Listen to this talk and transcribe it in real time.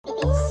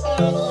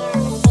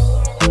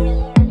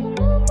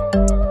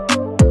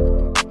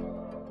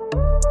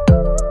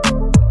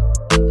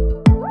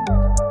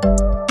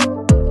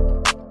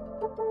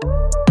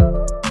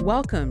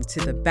Welcome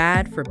to the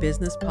Bad for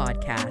Business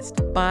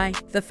podcast by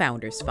the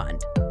Founders Fund.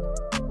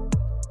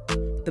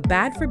 The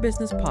Bad for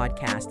Business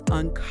podcast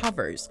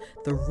uncovers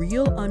the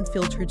real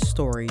unfiltered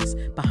stories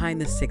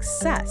behind the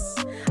success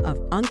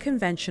of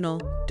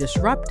unconventional,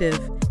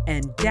 disruptive,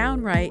 and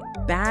downright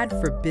bad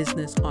for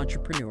business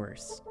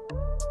entrepreneurs.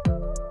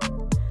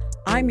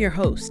 I'm your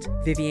host,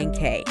 Vivian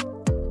Kay.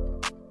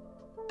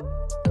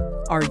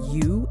 Are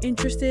you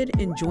interested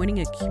in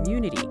joining a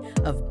community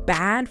of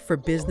bad for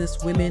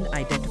business women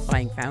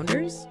identifying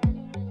founders?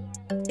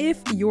 If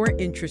you're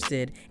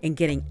interested in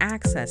getting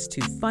access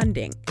to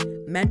funding,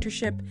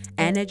 mentorship,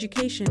 and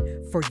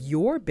education for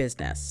your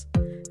business,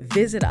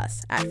 visit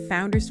us at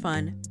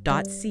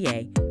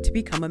foundersfund.ca to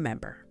become a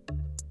member.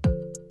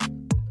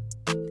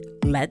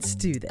 Let's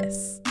do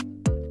this.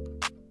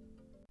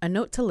 A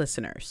note to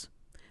listeners.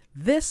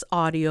 This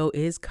audio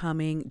is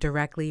coming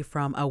directly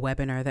from a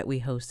webinar that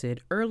we hosted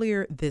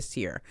earlier this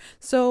year.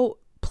 So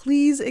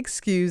please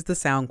excuse the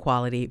sound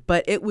quality,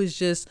 but it was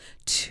just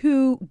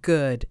too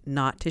good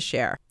not to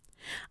share.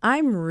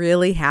 I'm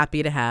really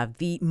happy to have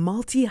the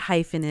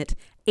multi-hyphenate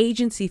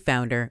agency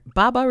founder,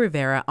 Baba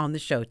Rivera, on the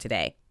show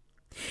today.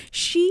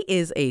 She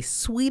is a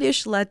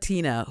Swedish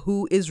Latina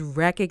who is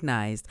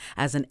recognized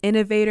as an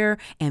innovator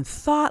and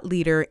thought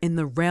leader in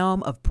the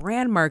realm of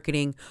brand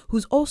marketing,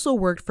 who's also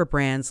worked for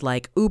brands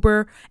like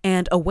Uber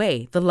and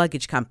Away, the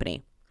luggage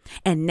company.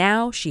 And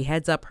now she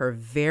heads up her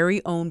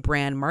very own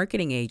brand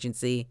marketing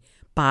agency,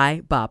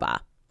 By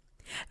Baba.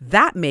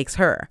 That makes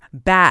her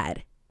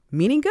bad,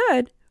 meaning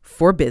good,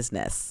 for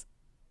business.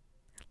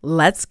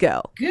 Let's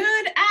go.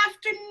 Good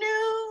afternoon.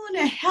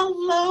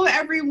 Hello,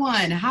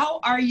 everyone. How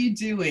are you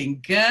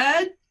doing?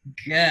 Good?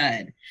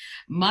 Good.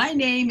 My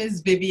name is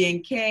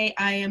Vivian Kay.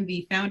 I am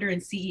the founder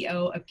and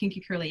CEO of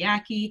Kinky Curly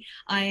Yaki.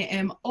 I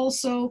am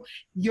also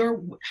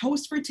your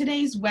host for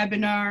today's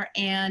webinar,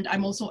 and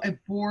I'm also a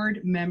board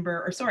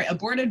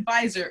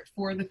advisor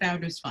for the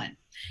Founders Fund.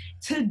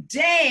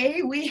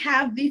 Today, we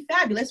have the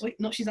fabulous,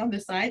 she's on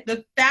this side,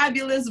 the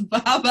fabulous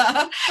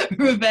Baba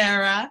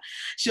Rivera.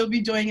 She'll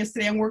be joining us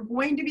today, and we're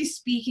going to be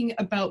speaking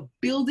about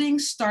building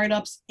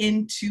startups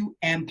into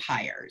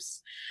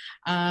empires.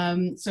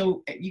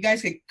 So you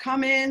guys can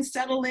come in,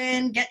 settle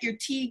in, get your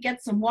tea,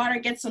 get some water,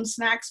 get some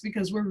snacks,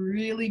 because we're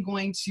really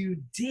going to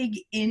dig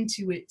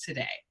into it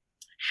today.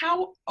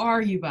 How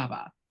are you,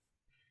 Baba?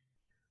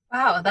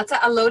 Wow, that's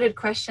a loaded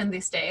question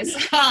these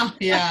days.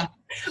 Yeah.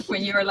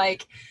 When you're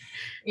like,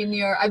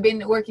 I've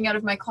been working out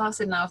of my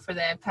closet now for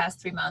the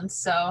past 3 months,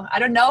 so I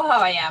don't know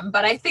how I am,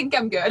 but I think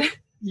I'm good.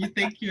 You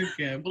think you're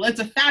good? Well, it's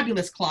a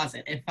fabulous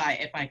closet, if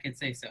I could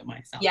say so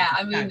myself. Yeah,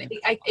 I mean,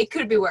 it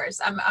could be worse.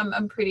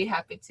 I'm pretty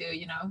happy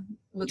to,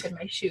 look at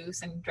my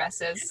shoes and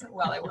dresses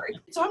while I work.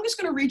 So I'm just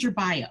going to read your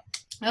bio.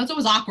 Now, it's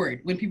always awkward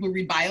when people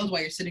read bios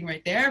while you're sitting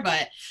right there.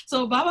 But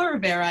so Baba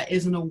Rivera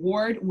is an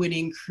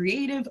award-winning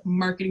creative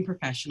marketing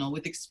professional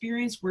with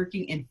experience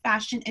working in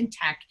fashion and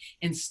tech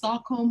in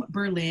Stockholm,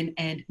 Berlin,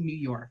 and New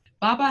York.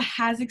 Baba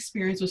has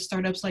experience with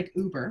startups like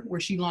Uber, where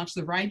she launched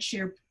the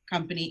rideshare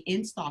company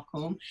in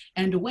Stockholm,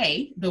 and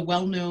Away, the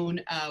well-known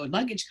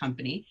luggage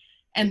company,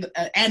 and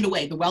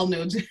Away, the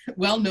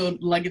well-known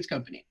luggage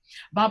company.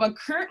 Baba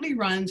currently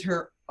runs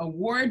her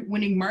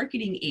award-winning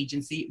marketing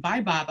agency,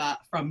 By Baba,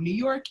 from New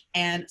York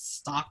and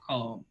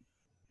Stockholm.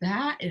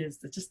 That is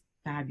just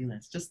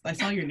fabulous. I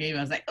saw your name.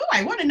 I was like, oh,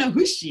 I want to know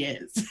who she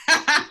is.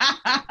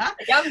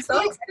 Yeah, I'm so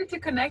excited to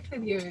connect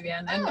with you,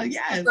 Vivian. And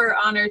yes. Super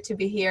honored to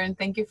be here. And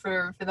thank you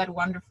for that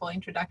wonderful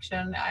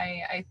introduction.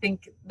 I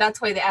think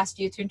that's why they asked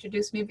you to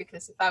introduce me,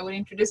 because if I would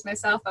introduce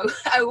myself,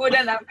 I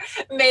wouldn't have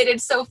made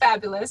it so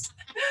fabulous.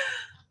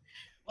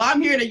 Well,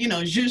 I'm here to,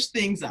 zhuzh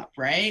things up,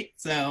 right?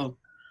 So,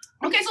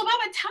 okay, so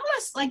Baba, tell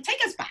us,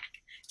 take us back.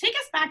 Take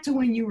us back to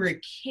when you were a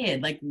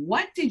kid.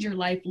 What did your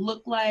life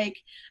look like?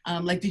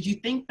 Did you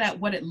think that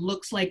what it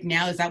looks like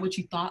now, is that what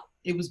you thought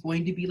it was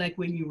going to be like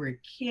when you were a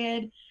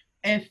kid?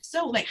 If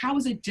so, how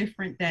is it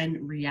different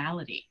than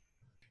reality?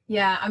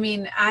 Yeah, I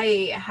mean,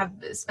 I have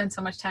spent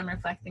so much time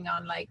reflecting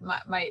on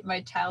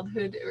my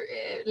childhood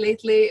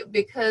lately,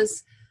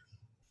 because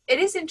it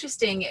is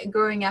interesting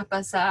growing up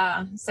as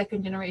a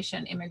second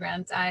generation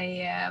immigrant.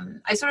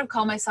 I sort of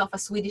call myself a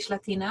Swedish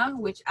Latina,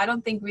 which I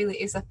don't think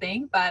really is a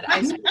thing, but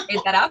I sort of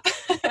made that up.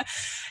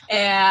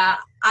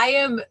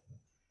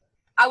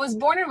 I was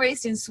born and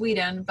raised in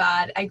Sweden,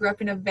 but I grew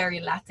up in a very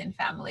Latin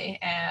family.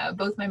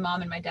 Both my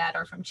mom and my dad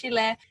are from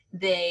Chile.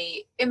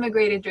 They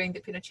immigrated during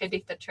the Pinochet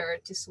dictature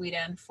to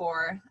Sweden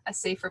for a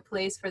safer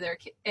place for their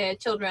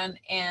children.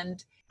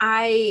 And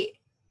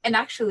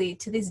actually,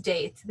 to this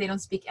date, they don't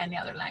speak any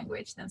other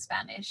language than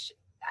Spanish.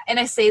 And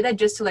I say that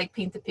just to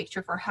paint the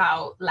picture for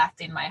how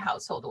Latin my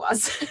household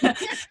was.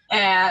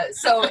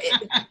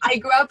 I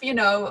grew up,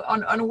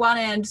 on one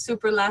end,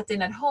 super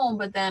Latin at home,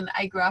 but then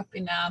I grew up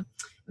in a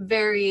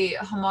very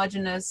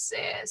homogenous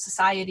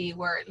society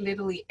where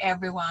literally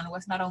everyone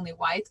was not only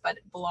white, but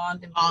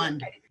blonde and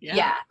blonde.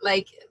 Yeah,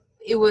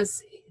 it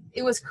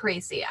was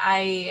crazy.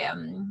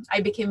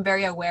 I became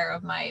very aware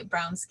of my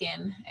brown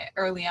skin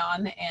early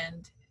on,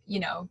 and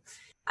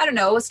I don't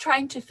know, I was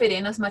trying to fit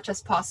in as much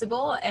as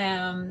possible.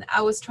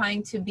 I was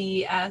trying to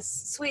be as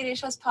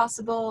Swedish as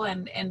possible,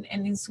 and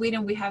in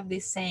Sweden we have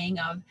this saying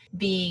of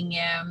being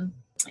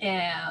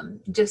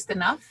just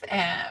enough.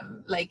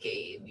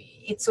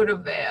 It's sort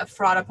of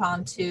fraught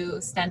upon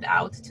to stand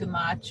out too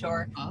much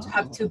or to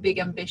have too big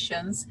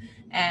ambitions.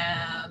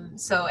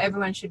 So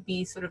everyone should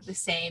be sort of the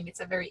same. It's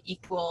a very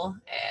equal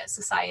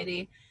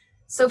society.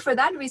 So for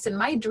that reason,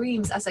 my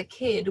dreams as a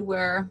kid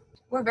were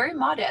very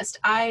modest.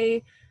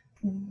 I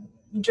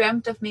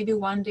dreamt of maybe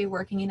one day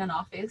working in an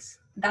office.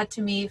 That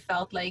to me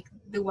felt like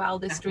the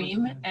wildest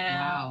dream.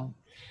 Wow.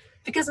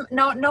 Because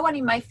no one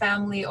in my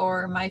family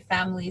or my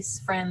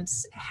family's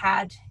friends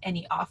had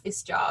any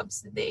office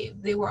jobs.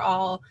 They were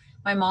all,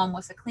 my mom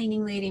was a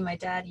cleaning lady. My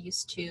dad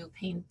used to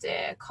paint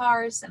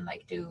cars and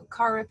like do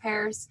car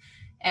repairs.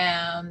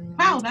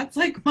 Wow, that's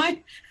like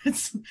my,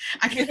 that's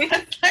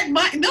like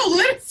my, no,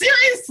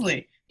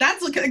 seriously.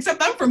 That's,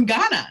 except I'm from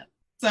Ghana.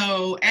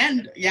 So,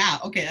 and yeah,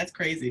 okay, that's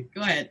crazy.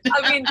 Go ahead.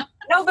 I mean,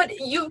 no, but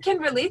you can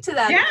relate to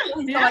that.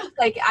 Yeah.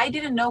 Like, I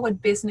didn't know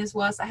what business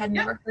was. I had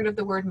never heard of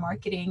the word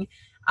marketing.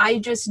 I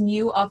just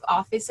knew of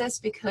offices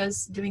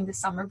because during the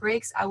summer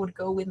breaks, I would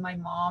go with my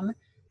mom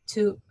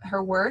to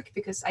her work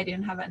because I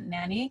didn't have a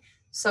nanny.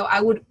 So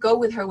I would go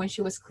with her when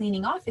she was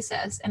cleaning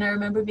offices. And I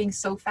remember being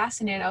so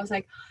fascinated. I was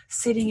like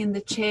sitting in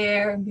the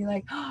chair and be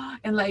like, oh,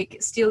 and like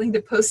stealing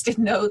the Post-it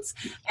notes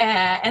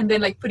and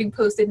then like putting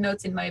Post-it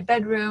notes in my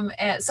bedroom.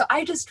 So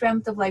I just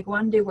dreamt of like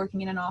one day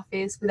working in an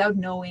office without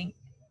knowing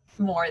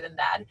more than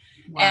that.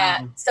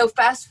 Wow. So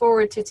fast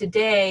forward to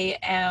today,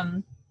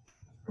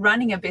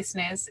 running a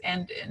business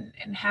and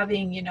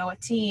having, a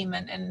team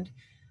and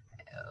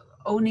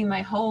owning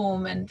my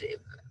home and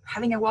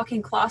having a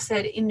walk-in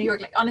closet in New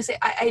York. Like, honestly,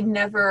 I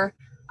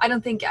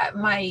don't think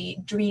my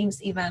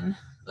dreams even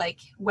like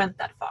went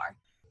that far.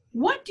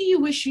 What do you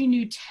wish you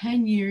knew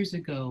 10 years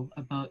ago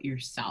about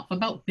yourself,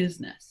 about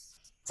business?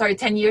 Sorry,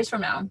 10 years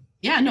from now?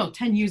 Yeah, no,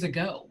 10 years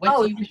ago. What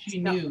do you wish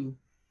you no. knew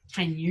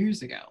 10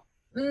 years ago?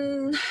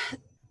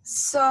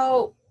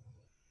 So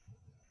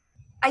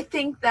I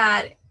think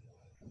that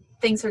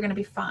things are going to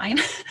be fine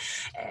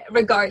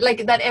like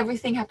that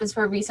everything happens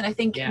for a reason. I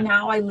think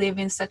now I live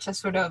in such a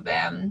sort of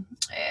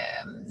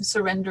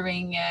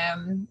surrendering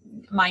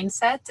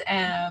mindset.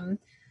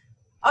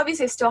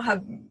 Obviously I still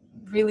have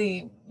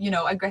really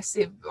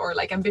aggressive or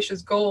like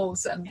ambitious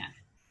goals, and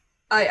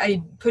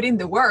I put in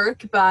the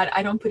work, but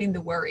I don't put in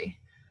the worry.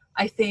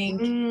 I think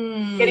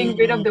getting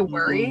rid of the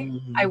worry,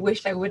 I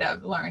wish I would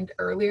have learned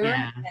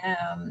earlier.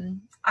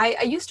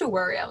 I used to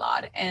worry a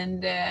lot,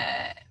 and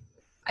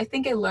I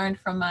think I learned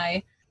from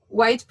my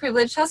white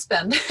privileged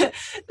husband,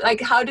 like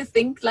how to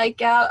think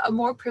like a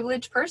more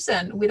privileged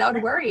person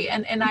without worry.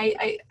 And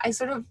I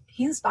sort of,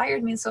 he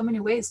inspired me in so many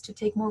ways to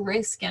take more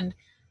risk and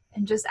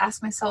just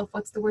ask myself,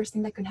 what's the worst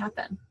thing that could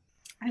happen?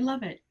 I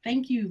love it.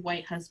 Thank you,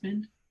 white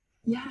husband.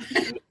 Yeah,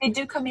 they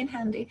do come in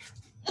handy.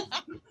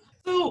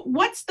 So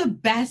what's the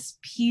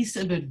best piece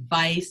of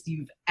advice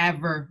you've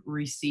ever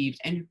received,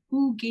 and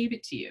who gave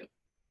it to you?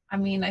 I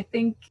mean, I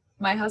think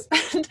my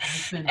husband.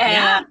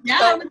 I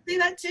would say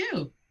that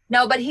too.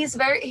 No, but he's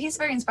very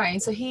inspiring.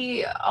 So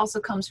he also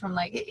comes from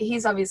like,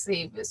 he's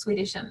obviously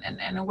Swedish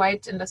and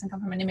white and doesn't come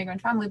from an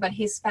immigrant family, but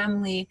his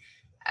family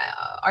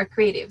are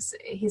creatives.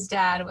 His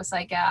dad was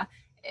like a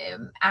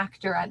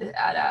actor at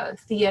a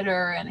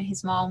theater, and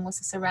his mom was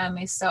a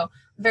ceramist. So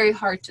very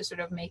hard to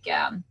sort of make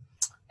a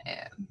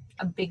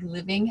big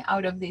living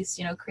out of these,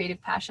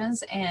 creative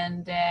passions.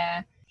 And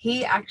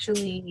he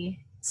actually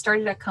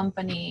started a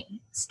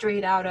company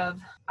straight out of,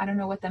 I don't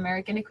know what the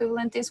American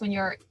equivalent is when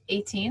you're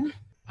 18.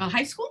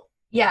 High school?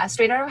 Yeah,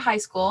 straight out of high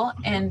school.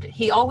 And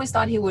he always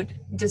thought he would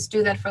just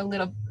do that for a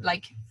little,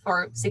 like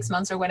for 6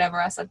 months or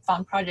whatever as a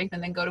fun project,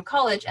 and then go to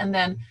college. And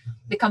then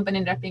the company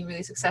ended up being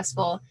really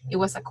successful. It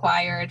was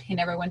acquired. He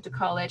never went to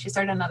college. He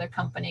started another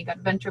company, got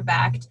venture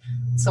backed,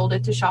 sold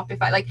it to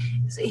Shopify. Like,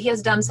 so he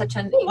has done such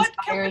an What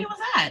company was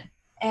that?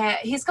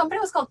 His company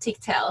was called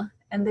Ticktail,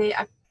 and they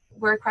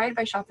were acquired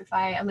by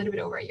Shopify a little bit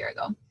over a year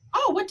ago.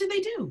 Oh, what did they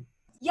do?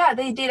 Yeah,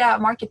 they did a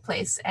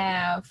marketplace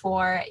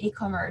for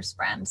e-commerce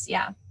brands.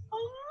 Yeah.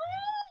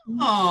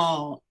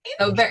 Oh.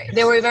 So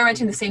they were very much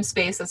in the same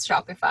space as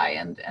Shopify,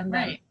 and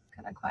then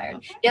got acquired.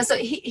 Okay. Yeah, so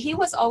he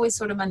was always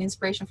sort of an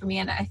inspiration for me,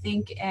 and I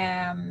think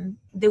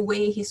the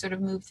way he sort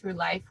of moved through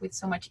life with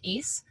so much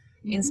ease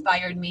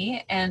inspired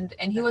me, and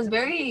he was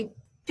very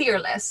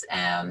fearless.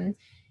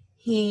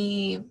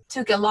 He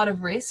took a lot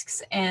of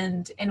risks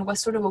and was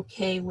sort of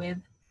okay with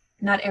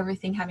not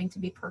everything having to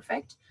be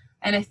perfect.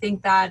 And I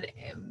think that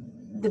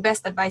the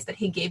best advice that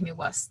he gave me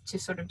was to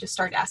sort of just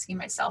start asking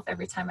myself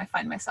every time I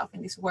find myself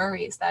in these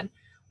worries, that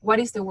what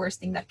is the worst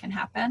thing that can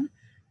happen?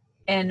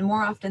 And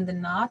more often than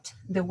not,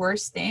 the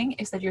worst thing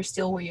is that you're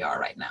still where you are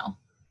right now.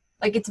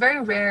 Like, it's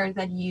very rare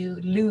that you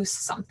lose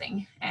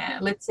something.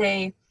 Let's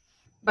say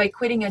by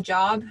quitting a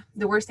job,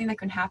 the worst thing that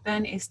can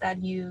happen is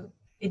that you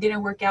it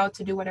didn't work out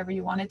to do whatever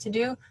you wanted to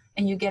do,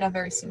 and you get a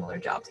very similar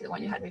job to the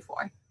one you had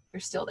before,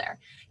 you're still there.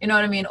 You know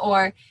what I mean?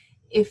 Or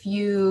if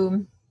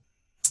you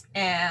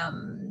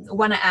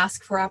want to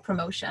ask for a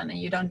promotion and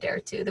you don't dare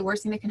to, the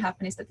worst thing that can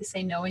happen is that they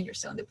say no and you're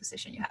still in the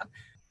position you have.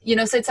 You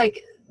know, so it's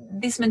like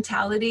this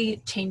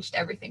mentality changed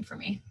everything for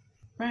me.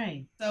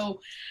 Right.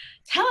 So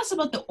tell us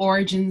about the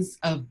origins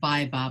of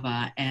Bye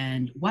Baba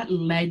and what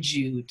led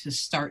you to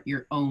start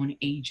your own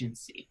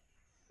agency.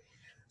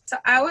 So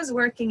I was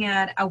working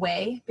at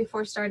Away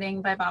before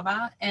starting Bye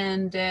Baba,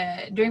 and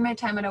during my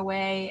time at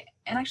Away,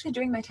 and actually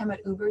during my time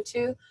at Uber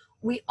too,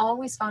 we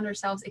always found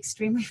ourselves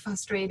extremely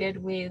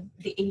frustrated with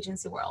the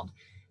agency world.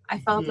 I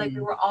felt like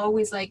we were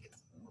always like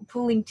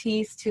pulling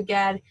teeth to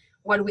get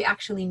what we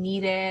actually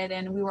needed,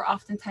 and we were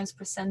oftentimes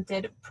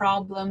presented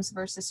problems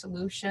versus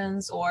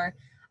solutions, or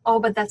oh,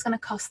 but that's going to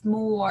cost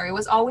more. It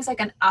was always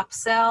like an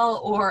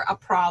upsell or a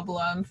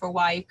problem for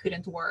why it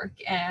couldn't work.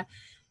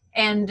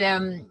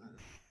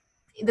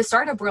 The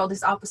startup world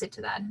is opposite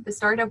to that. The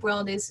startup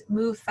world is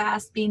move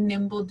fast, be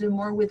nimble, do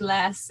more with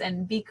less,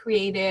 and be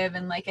creative,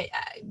 and like a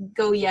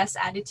go yes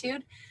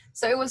attitude.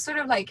 So it was sort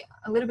of like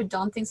a little bit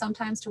daunting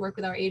sometimes to work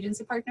with our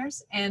agency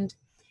partners. And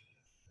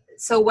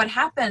so what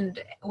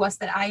happened was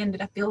that I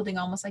ended up building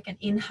almost like an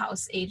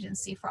in-house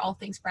agency for all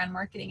things brand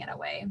marketing in a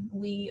way.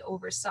 We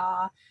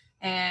oversaw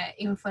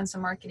influencer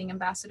marketing,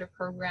 ambassador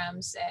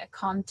programs,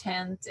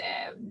 content,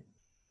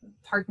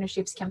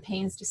 partnerships,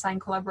 campaigns, design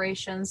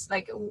collaborations.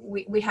 Like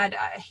we had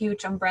a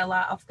huge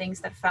umbrella of things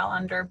that fell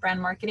under brand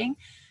marketing.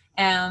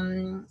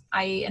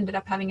 I ended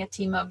up having a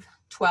team of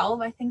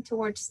 12, I think,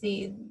 towards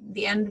the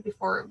end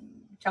before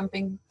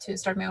jumping to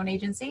start my own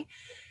agency.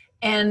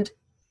 And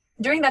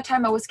during that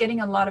time, I was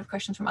getting a lot of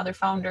questions from other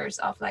founders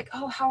of like,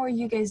 oh, how are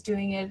you guys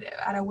doing it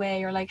at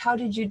Away? Or like, how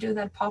did you do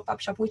that pop-up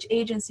shop? Which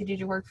agency did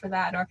you work for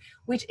that? Or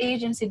which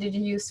agency did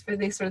you use for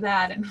this or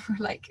that? And we're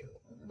like,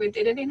 we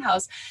did it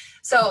in-house.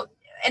 So,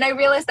 and I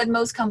realized that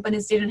most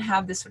companies didn't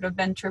have this sort of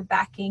venture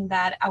backing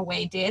that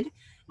Away did.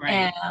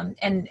 Right.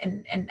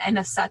 And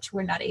as such,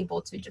 we're not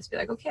able to just be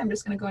like, okay, I'm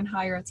just going to go and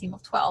hire a team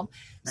of 12.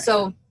 Right.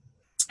 So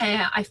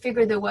I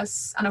figured there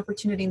was an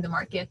opportunity in the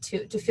market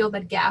to fill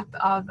that gap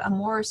of a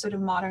more sort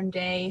of modern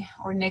day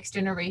or next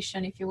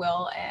generation, if you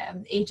will,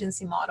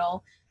 agency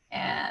model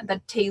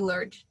that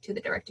tailored to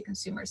the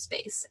direct-to-consumer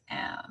space.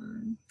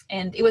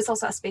 And it was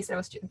also a space that I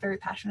was very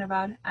passionate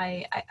about.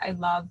 I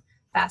love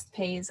fast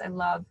pace. I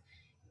love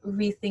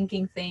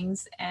rethinking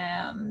things.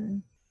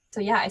 So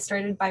yeah, I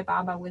started Bye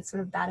Baba with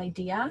sort of that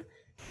idea,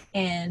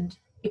 and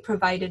it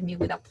provided me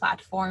with a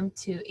platform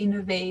to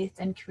innovate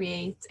and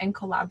create and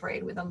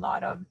collaborate with a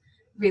lot of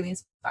really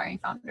inspiring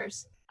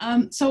founders.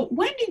 So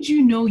when did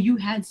you know you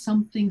had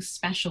something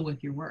special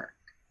with your work?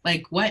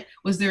 Like, what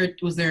was there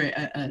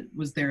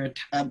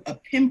a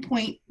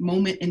pinpoint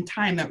moment in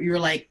time that you were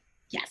like,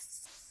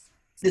 yes,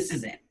 this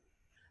is it?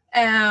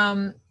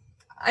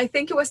 I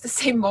think it was the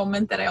same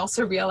moment that I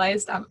also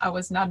realized I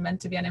was not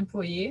meant to be an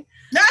employee.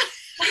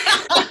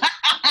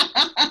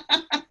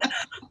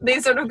 They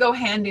sort of go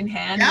hand in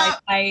hand. Yeah.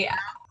 Like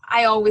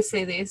I always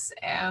say this,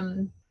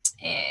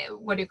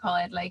 what do you call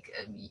it? Like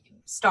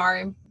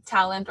star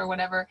talent or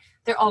whatever.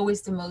 They're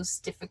always the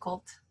most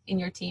difficult in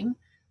your team.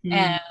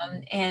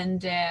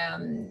 And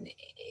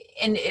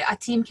a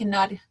team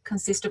cannot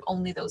consist of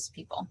only those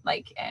people.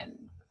 Like,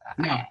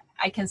 no.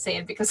 I can say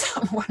it because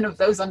I'm one of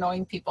those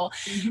annoying people.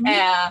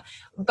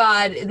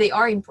 But they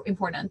are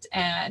important,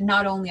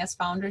 not only as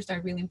founders, they're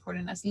really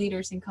important as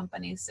leaders in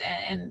companies.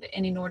 And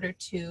in order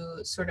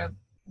to sort of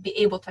be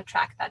able to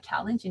attract that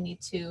talent, you need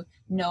to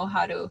know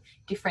how to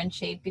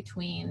differentiate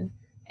between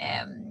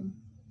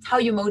how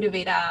you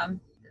motivate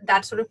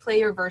that sort of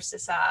player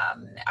versus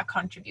a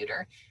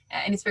contributor.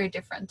 And it's very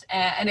different.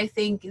 And I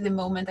think the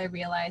moment I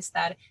realized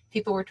that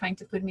people were trying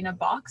to put me in a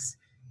box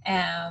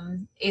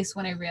is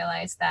when I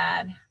realized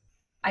that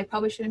I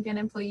probably shouldn't be an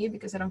employee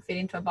because I don't fit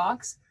into a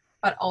box.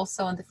 But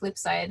also on the flip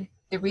side,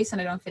 the reason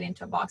I don't fit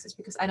into a box is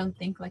because I don't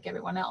think like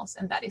everyone else,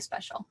 and that is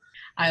special.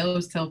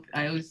 I'm still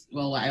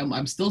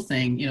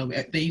saying, you know,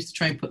 they used to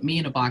try and put me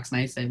in a box,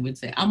 and I would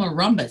say, I'm a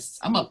rhombus,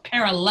 I'm a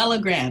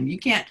parallelogram. You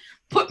can't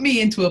put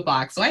me into a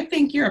box. So I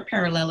think you're a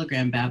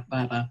parallelogram,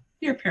 Baba.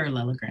 You're a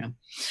parallelogram.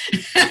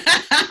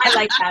 I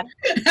like that.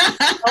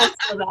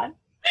 Also that.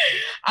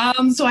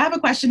 So I have a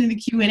question in the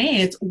Q&A.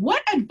 It's,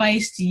 what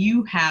advice do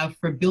you have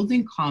for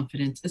building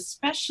confidence,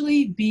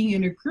 especially being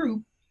in a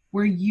group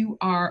where you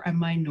are a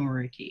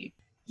minority?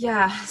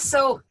 Yeah,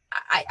 so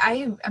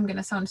I'm going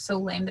to sound so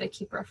lame that I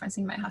keep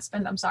referencing my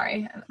husband. I'm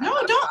sorry. No,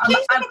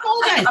 please don't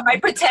apologize. I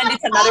might pretend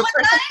it's another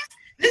person.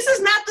 This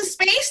is not the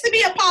space to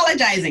be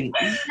apologizing.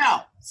 No,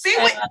 say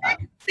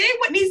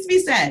what needs to be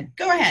said.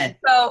 Go ahead.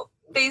 So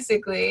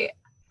basically,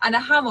 an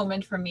aha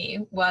moment for me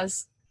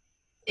was,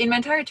 in my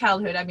entire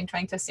childhood, I've been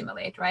trying to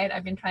assimilate, right?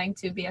 I've been trying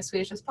to be as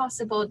Swedish as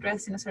possible,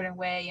 dress in a certain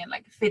way, and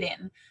like fit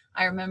in.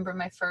 I remember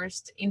my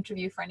first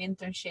interview for an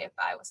internship.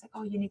 I was like,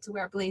 oh, you need to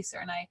wear a blazer.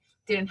 And I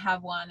didn't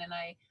have one. And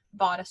I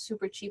bought a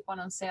super cheap one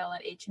on sale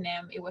at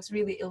H&M. It was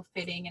really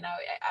ill-fitting. And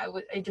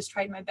I just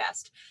tried my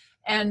best.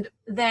 And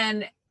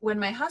then when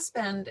my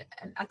husband,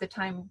 at the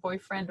time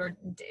boyfriend, or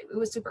it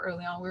was super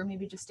early on, we were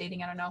maybe just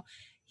dating, I don't know,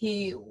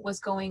 he was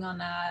going on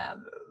a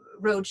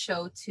road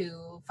show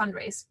to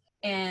fundraise.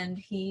 And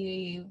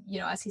he,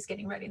 as he's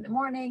getting ready in the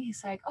morning,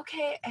 he's like,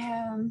 okay,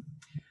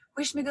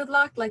 wish me good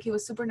luck. Like, he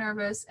was super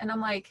nervous. And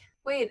I'm like,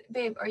 wait,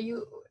 babe, are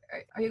you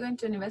going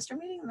to an investor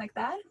meeting like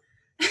that?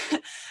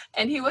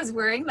 And he was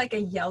wearing like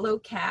a yellow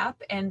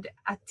cap and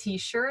a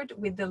t-shirt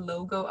with the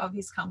logo of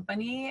his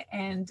company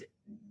and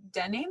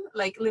denim,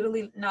 like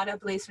literally not a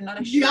blazer, not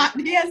a shirt.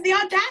 He has the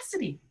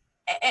audacity.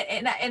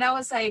 And I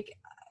was like,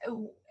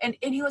 and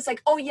he was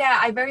like, oh yeah,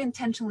 I very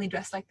intentionally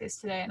dressed like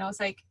this today. And I was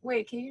like,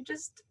 wait, can you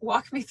just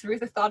walk me through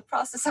the thought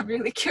process? I'm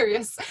really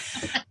curious.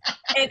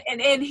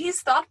 and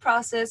his thought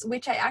process,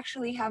 which I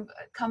actually have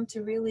come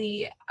to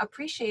really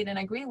appreciate and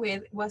agree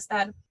with, was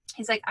that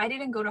he's like, I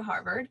didn't go to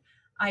Harvard.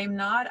 I am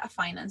not a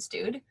finance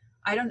dude.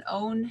 I don't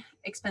own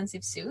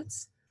expensive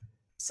suits.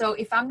 So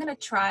if I'm going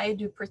to try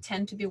to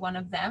pretend to be one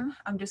of them,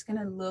 I'm just going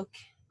to look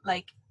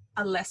like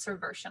a lesser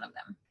version of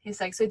them.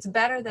 He's like, so it's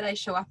better that I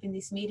show up in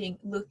this meeting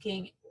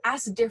looking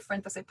as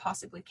different as I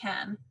possibly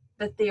can,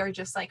 that they are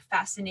just like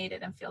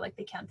fascinated and feel like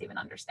they can't even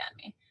understand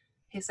me.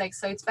 He's like,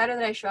 so it's better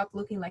that I show up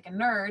looking like a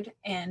nerd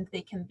and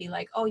they can be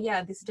like, oh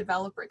yeah, this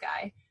developer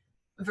guy,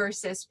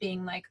 versus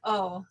being like,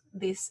 oh,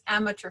 this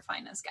amateur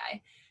finance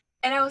guy.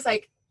 And I was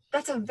like,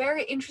 that's a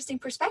very interesting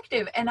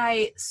perspective. And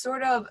I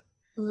sort of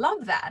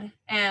love that.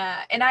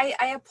 And I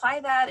apply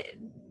that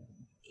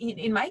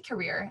in my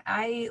career.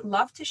 I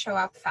love to show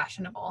up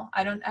fashionable.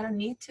 I don't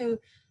need to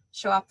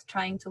show up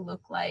trying to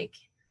look like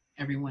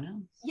everyone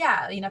else.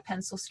 Yeah, in a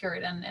pencil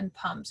skirt and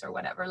pumps or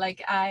whatever.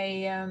 Like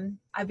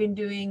I've been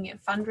doing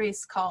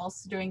fundraise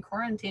calls during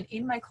quarantine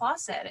in my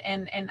closet,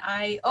 and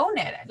I own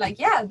it. Like,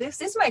 yeah, this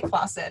is my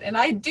closet, and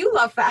I do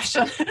love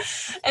fashion.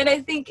 And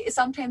I think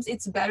sometimes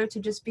it's better to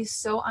just be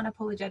so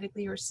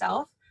unapologetically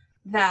yourself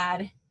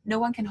that no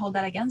one can hold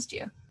that against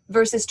you,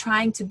 versus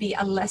trying to be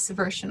a less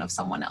version of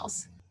someone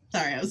else.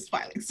 Sorry, I was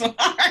smiling so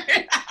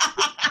hard.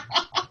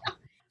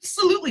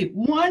 Absolutely,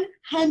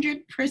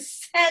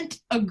 100%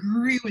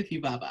 agree with you,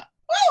 Baba.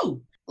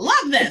 Woo!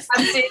 Love this.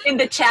 I'm seeing in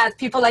the chat,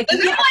 people like,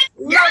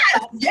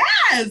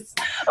 yes.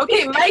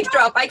 Okay, mic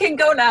drop. I can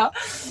go now.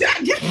 Yeah.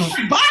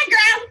 Bye,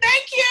 girl.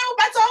 Thank you.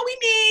 That's all we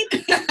need.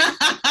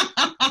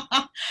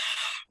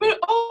 But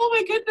oh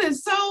my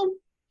goodness. So,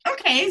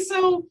 okay,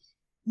 so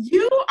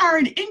you are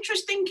an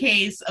interesting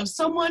case of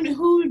someone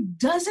who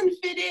doesn't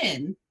fit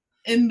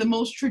in the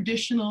most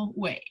traditional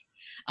way.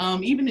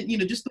 Even,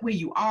 just the way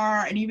you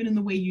are, and even in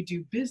the way you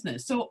do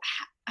business. So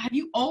have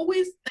you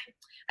always,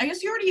 I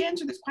guess you already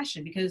answered this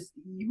question, because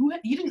you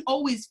didn't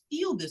always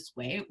feel this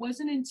way. It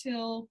wasn't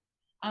until,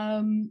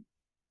 you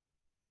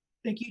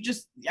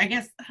just, I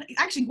guess,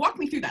 actually walk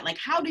me through that. Like,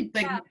 how did,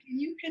 can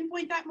you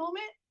pinpoint that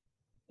moment?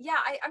 Yeah,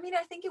 I mean,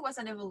 I think it was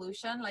an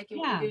evolution. Like, it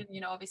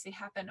didn't, obviously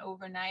happen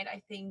overnight.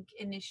 I think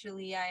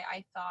initially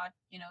I thought,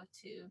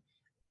 to...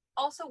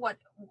 Also, what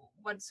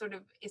sort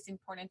of is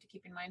important to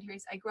keep in mind here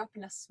is I grew up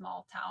in a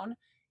small town,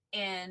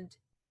 and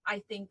I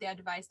think the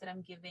advice that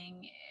I'm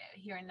giving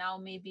here and now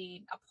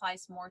maybe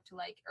applies more to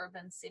like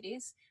urban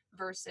cities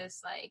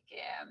versus like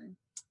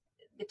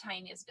the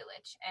tiniest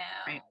village,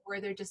 right,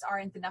 where there just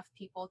aren't enough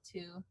people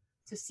to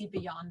see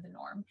beyond the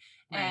norm.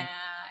 Right.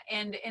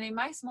 And in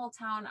my small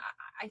town,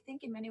 I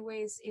think in many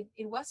ways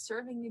it was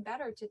serving me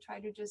better to try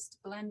to just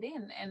blend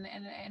in, and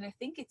I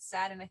think it's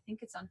sad, and I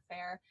think it's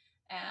unfair.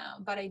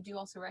 But I do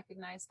also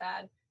recognize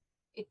that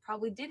it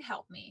probably did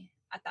help me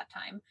at that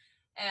time.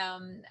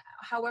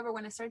 However,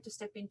 when I started to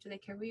step into the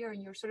career,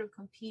 and you're sort of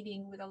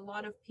competing with a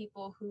lot of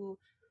people who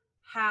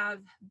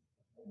have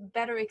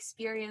better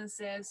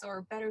experiences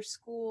or better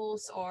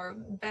schools or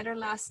better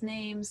last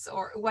names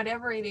or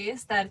whatever it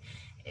is that,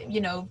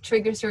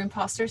 triggers your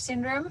imposter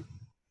syndrome,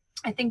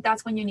 I think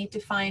that's when you need to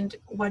find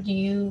what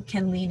you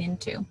can lean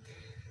into.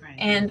 Right.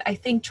 And I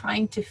think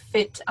trying to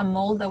fit a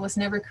mold that was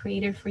never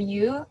created for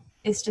you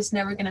is just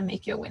never going to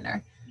make you a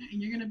winner.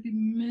 And you're going to be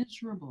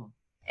miserable.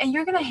 And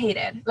you're going to hate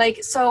it.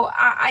 Like, so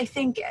I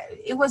think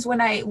it was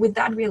with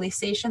that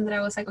realization that I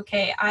was like,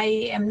 okay,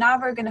 I am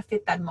never going to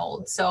fit that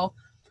mold. So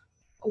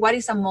what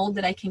is a mold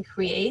that I can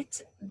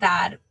create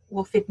that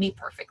will fit me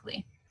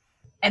perfectly,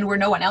 and where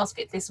no one else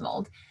fits this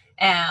mold?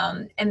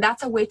 And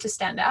that's a way to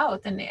stand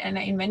out. And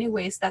in many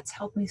ways, that's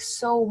helped me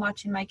so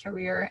much in my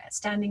career,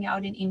 standing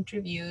out in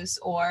interviews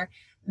or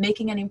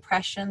making an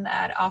impression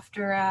that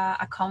after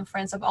a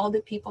conference, of all the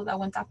people that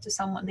went up to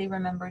someone, they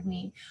remembered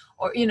me,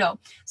 or,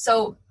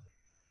 so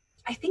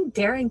I think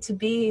daring to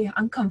be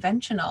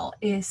unconventional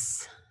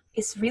is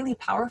really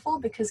powerful,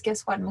 because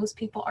guess what? Most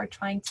people are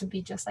trying to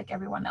be just like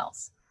everyone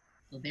else.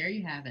 So there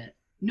you have it.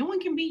 No one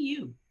can be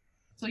you.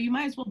 So you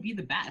might as well be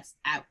the best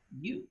at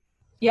you.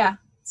 Yeah.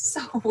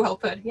 So well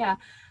put. Yeah.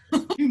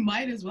 You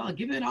might as well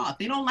give it off.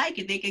 They don't like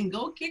it, they can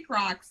go kick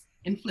rocks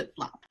and flip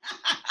flop.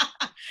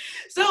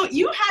 So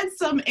you had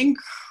some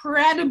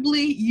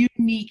incredibly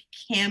unique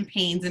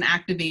campaigns and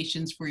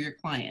activations for your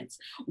clients.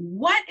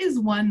 What is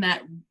one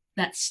that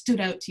stood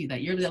out to you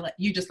that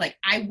you're just like,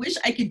 I wish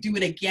I could do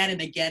it again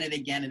and again and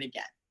again and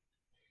again?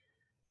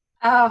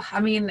 Oh, I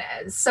mean,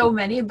 so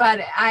many, but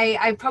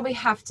I probably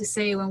have to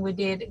say when we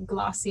did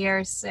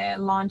Glossier's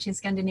launch in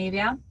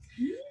Scandinavia,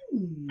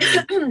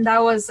 Mm.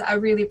 that was a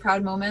really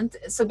proud moment.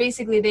 So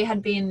basically, they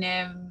had been,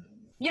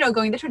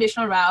 going the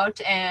traditional route.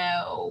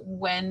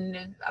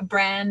 When a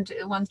brand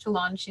wants to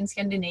launch in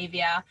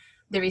Scandinavia,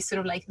 there is sort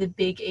of like the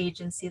big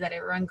agency that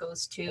everyone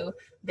goes to.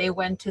 They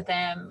went to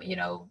them,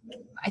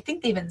 I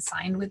think they even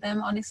signed with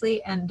them,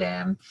 honestly, and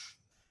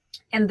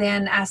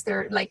then as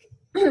they're like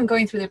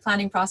going through the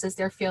planning process,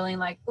 they're feeling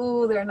like,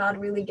 oh, they're not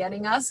really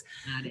getting us.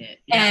 Got it.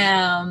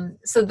 Yeah.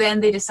 So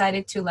then they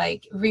decided to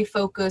like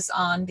refocus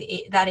on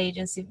that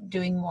agency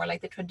doing more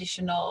like the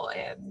traditional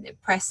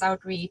press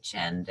outreach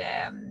and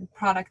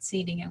product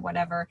seeding and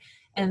whatever.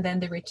 And then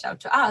they reached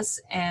out to us,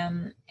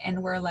 and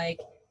we're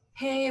like,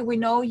 hey, we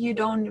know you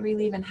don't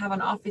really even have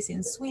an office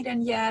in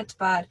Sweden yet,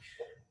 but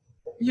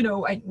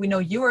we know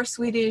you are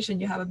Swedish and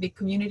you have a big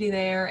community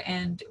there,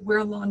 and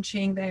we're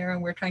launching there,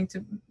 and we're trying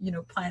to,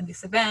 plan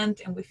this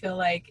event. And we feel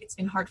like it's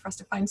been hard for us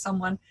to find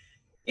someone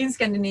in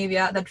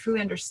Scandinavia that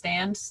truly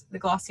understands the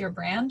Glossier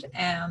brand,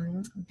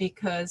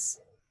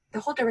 because the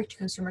whole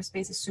direct-to-consumer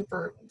space is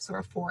super sort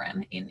of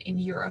foreign in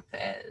Europe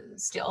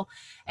still.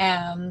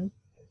 And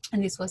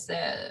this was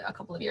a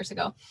couple of years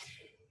ago.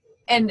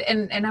 And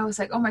I was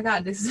like, oh my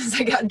God, this is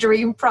like a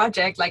dream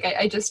project. Like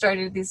I just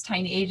started this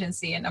tiny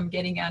agency and I'm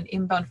getting an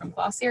inbound from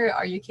Glossier.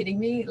 Are you kidding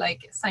me?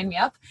 Like, sign me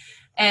up.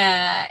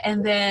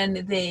 And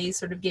then they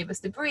sort of gave us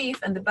the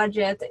brief and the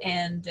budget,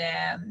 and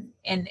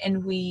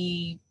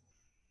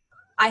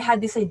I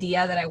had this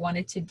idea that I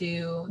wanted to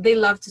do. They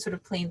love to sort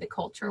of play in the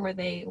culture where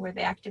they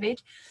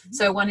activate. Mm-hmm.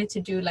 So I wanted to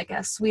do like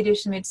a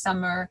Swedish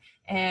midsummer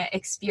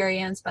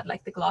experience, but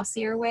like the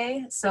Glossier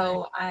way.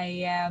 So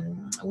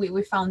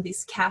we found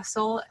this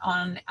castle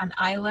on an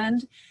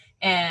island,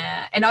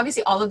 and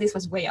obviously all of this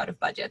was way out of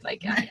budget.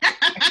 Like a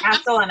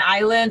castle, an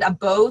island, a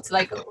boat.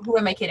 Like, who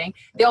am I kidding?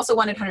 They also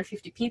wanted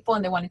 150 people,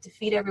 and they wanted to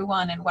feed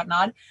everyone and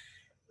whatnot.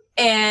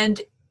 And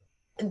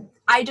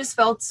I just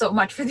felt so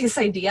much for this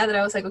idea that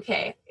I was like,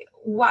 okay,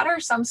 what are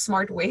some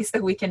smart ways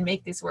that we can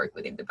make this work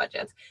within the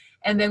budget?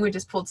 And then we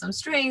just pulled some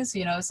strings,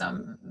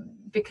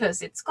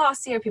 because it's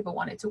Glossier, people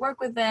wanted to work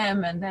with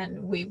them. And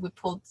then we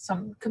pulled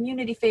some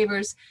community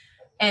favors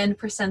and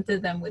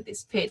presented them with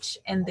this pitch,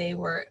 and they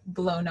were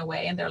blown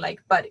away. And they're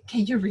like, but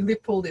can you really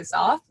pull this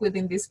off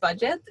within this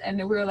budget? And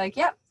we were like,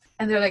 yeah.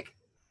 And they're like,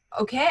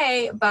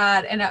 okay,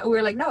 and we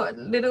were like, no,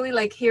 literally,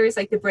 like, here is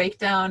like the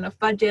breakdown of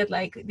budget.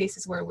 Like, this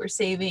is where we're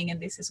saving, and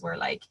this is where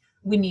like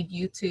we need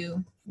you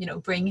to,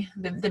 bring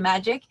the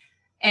magic.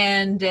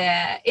 And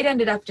it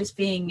ended up just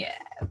being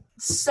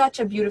such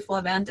a beautiful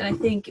event. And I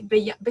think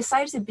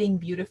besides it being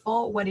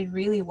beautiful, what it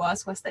really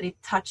was that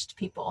it touched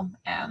people.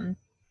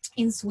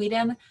 In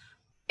Sweden,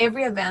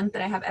 every event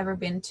that I have ever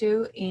been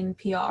to in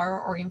PR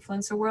or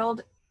influencer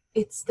world,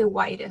 it's the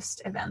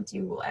widest event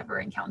you will ever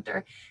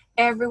encounter.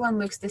 Everyone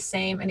looks the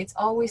same, and it's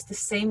always the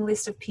same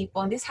list of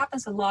people. And this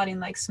happens a lot in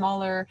like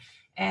smaller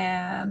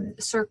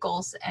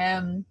circles.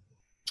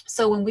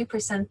 So when we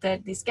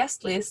presented this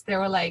guest list, they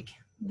were like,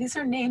 these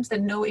are names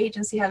that no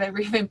agency have ever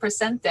even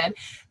presented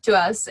to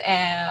us.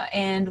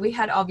 And we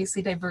had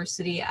obviously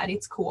diversity at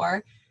its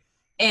core.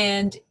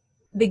 And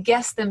the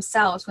guests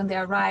themselves, when they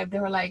arrived, they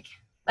were like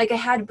I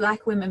had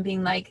Black women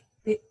being like,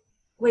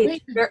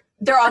 wait, there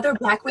are other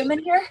Black women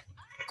here?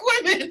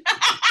 Women.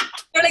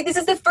 They're like, this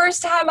is the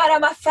first time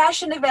I'm at a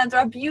fashion event or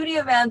a beauty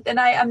event, and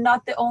I am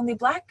not the only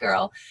Black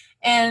girl.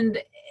 And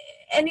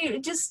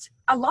it just,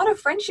 a lot of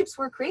friendships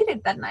were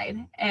created that night.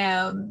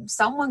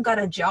 Someone got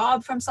a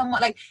job from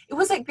someone. Like, it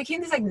was like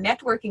became this like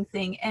networking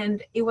thing,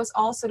 and it was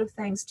all sort of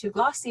thanks to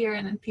Glossier.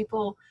 And then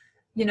people,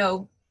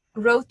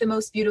 wrote the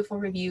most beautiful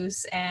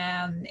reviews,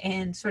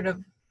 and sort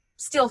of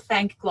still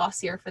thank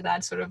Glossier for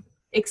that sort of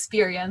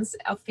experience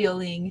of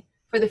feeling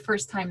for the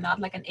first time not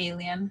like an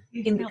alien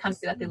in the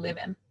country that they live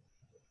in.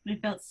 I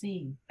felt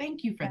seen.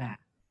 Thank you for that.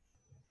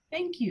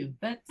 Thank you.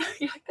 That's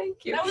yeah.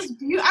 Thank you. That was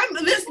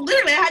beautiful. This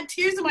literally, I had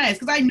tears in my eyes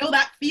because I know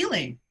that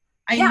feeling.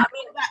 I know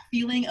that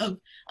feeling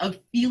of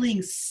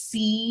feeling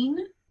seen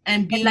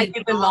and being like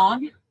you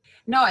belong.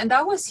 No, and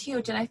that was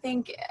huge. And I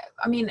think,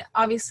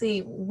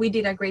 obviously we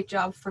did a great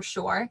job for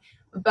sure,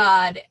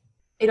 but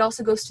it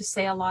also goes to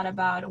say a lot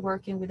about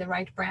working with the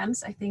right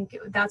brands. I think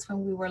that's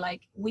when we were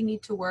like, we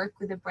need to work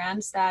with the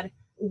brands that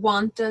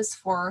want us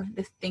for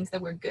the things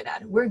that we're good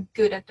at. We're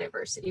good at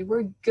diversity.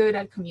 We're good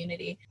at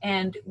community.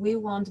 And we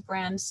want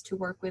brands to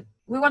work with,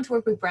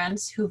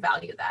 brands who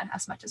value that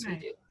as much as we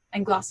do.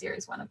 And Glossier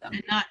is one of them.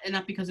 And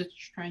not because it's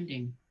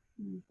trending.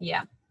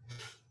 Yeah.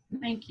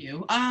 Thank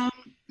you.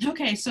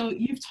 Okay, so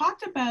you've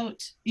talked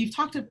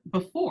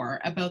before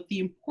about the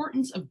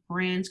importance of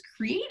brands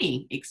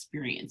creating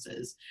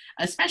experiences,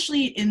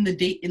 especially in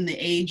the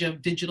age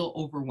of digital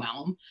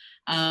overwhelm,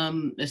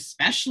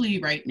 especially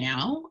right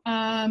now.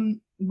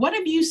 What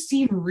have you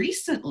seen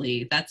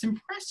recently that's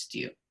impressed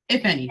you,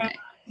 if anything?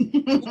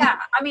 Yeah,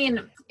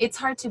 it's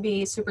hard to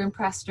be super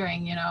impressed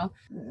during,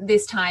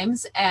 these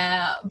times.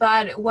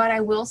 But what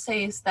I will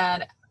say is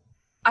that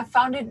I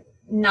found it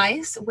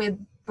nice with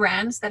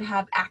brands that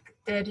have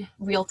acted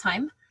real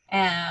time.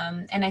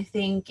 And I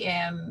think,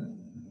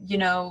 you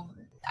know,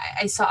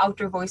 I saw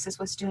Outdoor Voices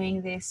was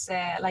doing this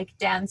like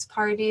dance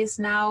parties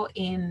now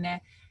in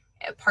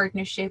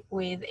partnership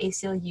with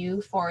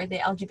ACLU for the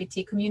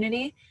LGBT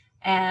community.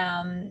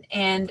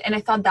 And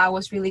I thought that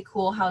was really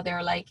cool how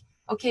they're like,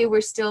 okay,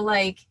 we're still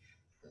like,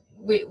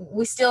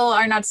 we still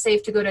are not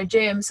safe to go to a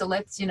gym, so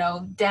let's, you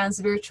know, dance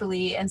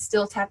virtually and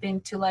still tap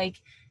into like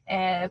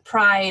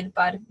Pride,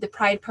 but the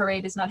Pride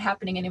parade is not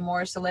happening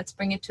anymore, so let's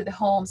bring it to the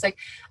homes. Like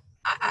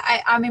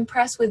I'm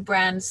impressed with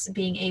brands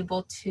being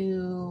able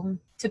to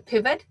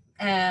pivot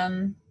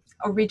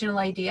original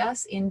ideas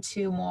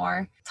into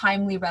more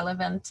timely,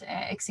 relevant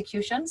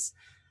executions.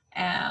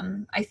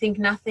 I think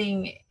nothing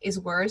is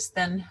worse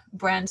than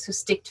brands who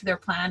stick to their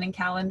plan and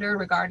calendar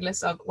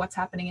regardless of what's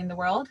happening in the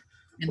world.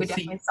 We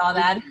definitely saw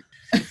that.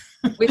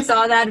 We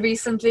saw that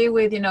recently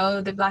with, you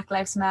know, the Black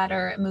Lives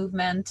Matter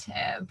movement,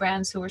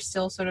 brands who were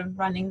still sort of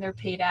running their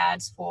paid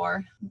ads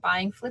for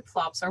buying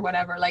flip-flops or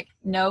whatever. Like,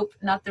 nope,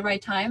 not the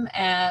right time.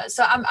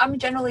 So I'm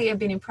generally have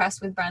been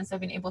impressed with brands that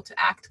have been able to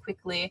act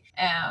quickly.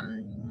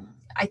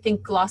 I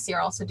think Glossier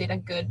also did a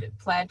good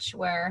pledge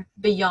where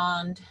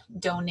beyond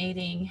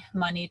donating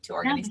money to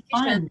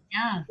organizations,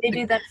 they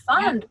did that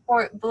fund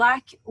for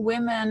Black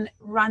women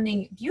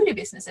running beauty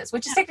businesses,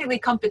 which is technically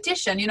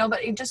competition, you know,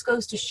 but it just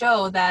goes to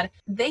show that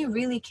they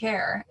really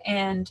care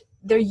and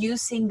they're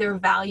using their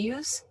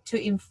values to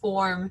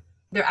inform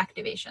their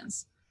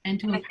activations.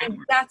 And I think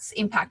that's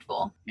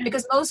impactful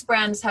because most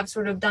brands have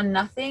sort of done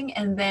nothing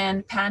and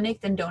then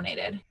panicked and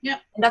donated. And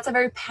that's a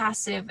very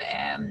passive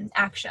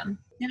action.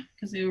 Yeah,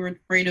 because they were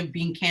afraid of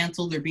being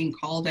canceled or being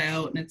called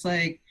out. And it's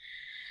like,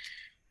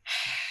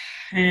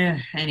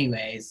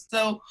 anyways.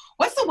 So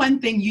what's the one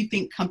thing you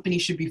think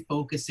companies should be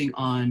focusing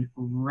on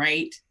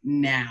right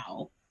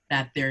now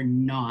that they're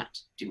not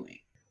doing?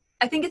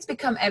 I think it's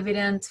become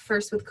evident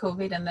first with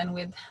COVID and then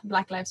with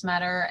Black Lives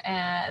Matter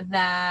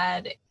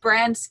that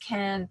brands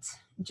can't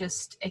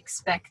just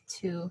expect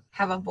to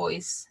have a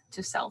voice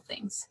to sell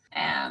things.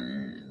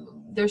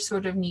 There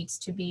sort of needs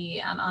to be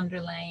an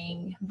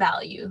underlying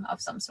value of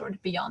some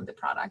sort beyond the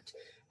product.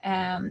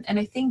 And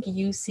I think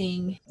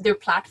using their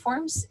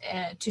platforms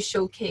to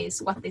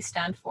showcase what they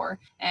stand for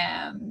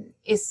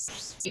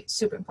is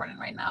super important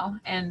right now.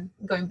 And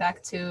going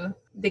back to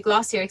the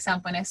Glossier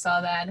example, when I saw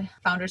that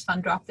Founders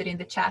Fund dropped it in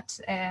the chat,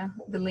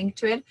 the link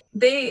to it,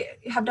 they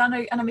have done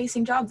an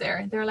amazing job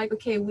there. They're like,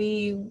 okay,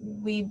 we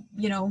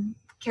you know,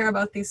 care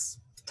about this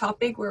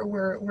topic where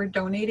we're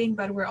donating,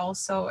 but we're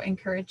also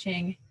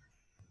encouraging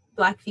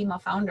Black female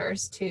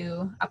founders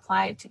to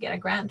apply to get a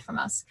grant from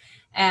us.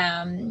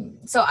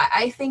 So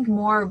I think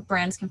more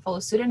brands can follow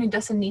suit, and it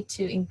doesn't need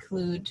to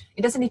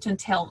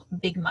entail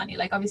big money.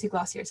 Like obviously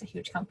Glossier is a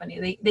huge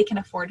company. They can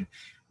afford,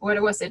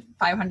 what was it,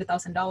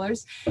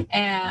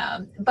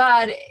 $500,000.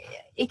 But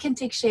it can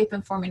take shape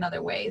and form in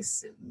other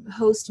ways.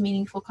 Host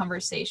meaningful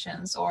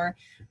conversations or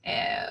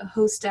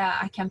host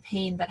a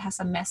campaign that has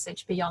a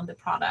message beyond the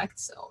product.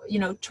 So, you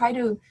know, try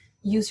to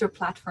use your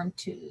platform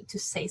to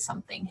say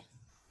something.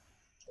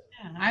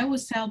 Yeah, I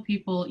always tell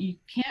people you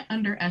can't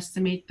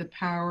underestimate the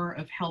power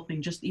of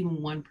helping just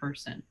even one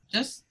person.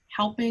 Just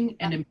helping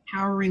and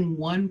empowering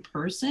one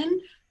person,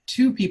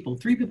 2 people,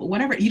 3 people,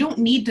 whatever. You don't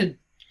need to,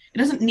 it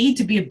doesn't need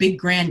to be a big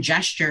grand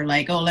gesture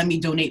like, oh, let me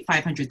donate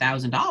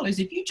 $500,000.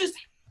 If you just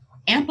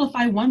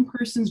amplify one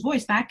person's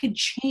voice, that could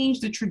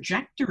change the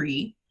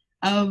trajectory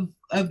of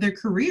their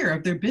career,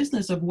 of their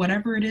business, of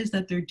whatever it is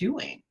that they're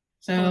doing.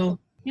 So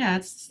yeah,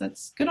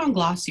 that's good on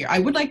Glossier. I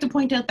would like to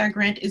point out that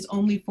grant is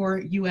only for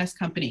U.S.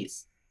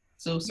 companies.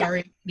 So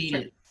sorry,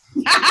 needed.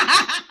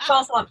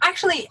 Awesome.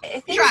 Actually, I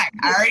think I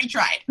already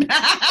tried.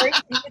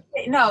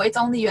 No, it's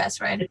only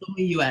U.S., right? It's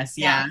only U.S.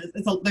 Yeah.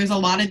 There's a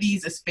lot of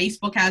these.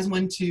 Facebook has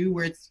one too,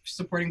 where it's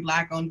supporting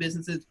Black-owned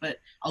businesses, but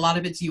a lot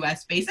of it's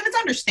U.S. based, and it's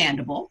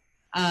understandable.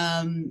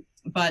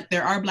 But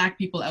there are Black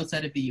people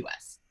outside of the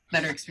U.S.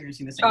 that are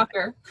experiencing the same.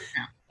 Shocker.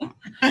 Yeah.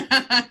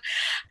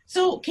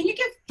 So, can you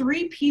give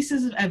 3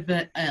 pieces of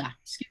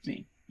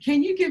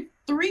Can you give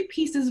 3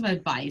 pieces of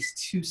advice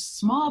to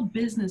small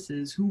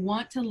businesses who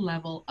want to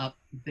level up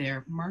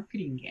their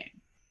marketing game?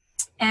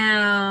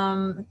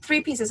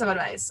 3 pieces of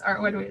advice,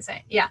 or what do we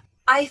say? Yeah,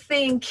 I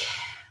think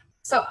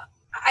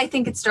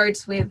it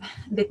starts with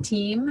the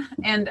team,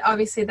 and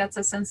obviously that's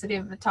a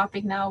sensitive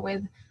topic now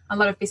with a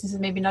lot of businesses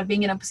maybe not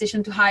being in a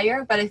position to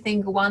hire. But I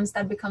think once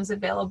that becomes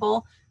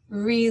available,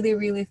 really,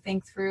 really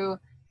think through: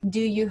 do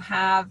you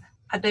have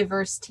a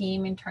diverse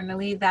team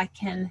internally that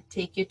can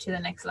take you to the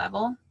next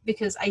level?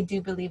 Because I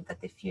do believe that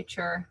the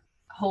future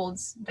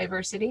holds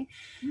diversity.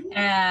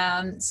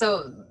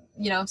 So,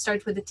 you know,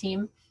 start with the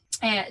team.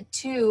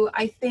 2,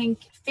 I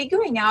think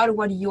figuring out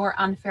what your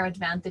unfair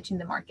advantage in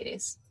the market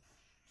is.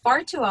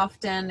 Far too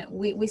often,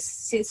 we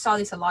saw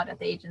this a lot at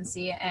the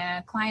agency.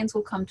 Clients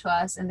will come to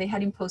us and they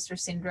had imposter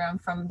syndrome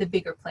from the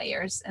bigger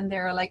players. And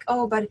they're like,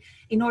 oh, but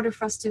in order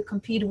for us to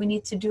compete, we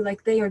need to do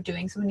like they are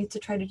doing. So we need to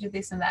try to do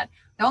this and that.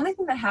 The only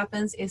thing that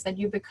happens is that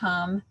you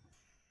become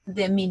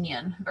the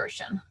minion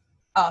version.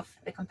 of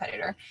the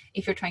competitor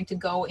if you're trying to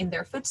go in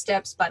their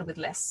footsteps, but with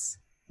less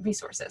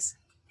resources.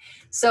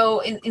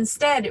 So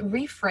instead,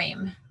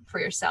 reframe for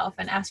yourself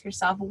and ask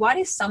yourself, what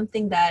is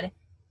something that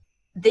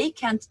they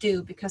can't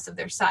do because of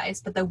their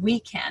size, but that we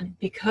can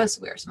because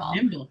we're small?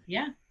 Nimble,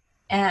 yeah.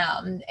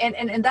 And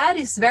that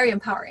is very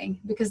empowering,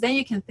 because then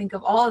you can think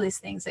of all these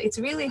things. It's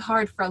really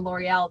hard for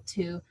L'Oreal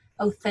to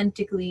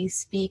authentically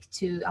speak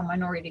to a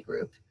minority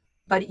group,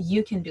 but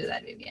you can do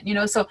that, Vivian. You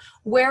know, so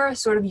where are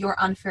sort of your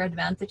unfair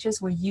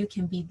advantages where you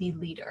can be the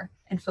leader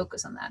and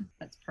focus on that?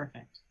 That's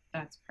perfect.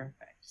 That's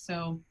perfect.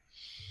 So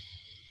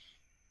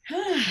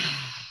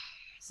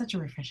such a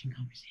refreshing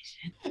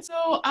conversation.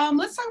 So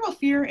let's talk about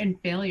fear and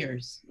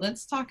failures.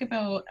 Let's talk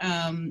about,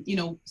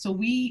 so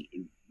we,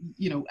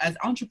 as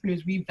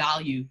entrepreneurs, we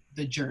value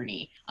the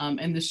journey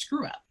and the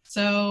screw up.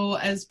 So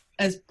as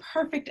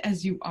perfect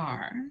as you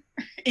are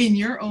in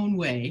your own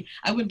way,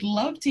 I would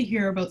love to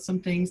hear about some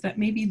things that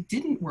maybe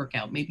didn't work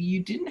out. Maybe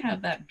you didn't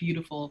have that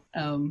beautiful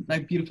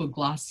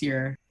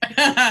Glossier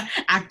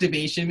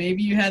activation.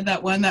 Maybe you had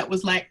that one that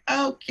was like,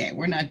 okay,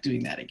 we're not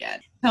doing that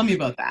again. Tell me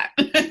about that.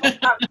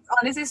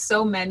 Honestly,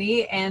 so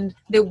many. And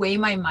the way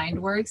my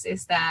mind works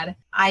is that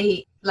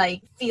I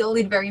feel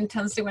it very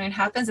intensely when it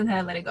happens, and then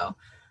I let it go.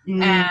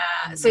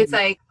 So it's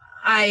like,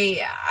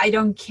 I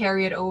don't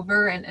carry it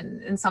over.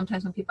 And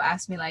sometimes when people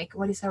ask me like,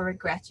 what is a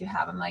regret you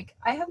have? I'm like,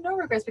 I have no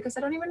regrets because I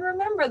don't even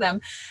remember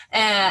them.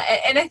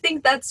 And I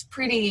think that's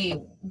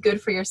pretty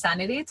good for your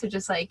sanity to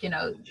just stay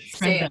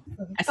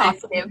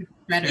positive.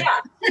 Yeah.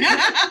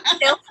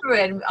 Sail through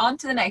it, on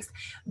to the next.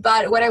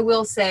 But what I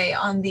will say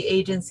on the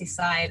agency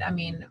side, I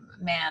mean,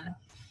 man,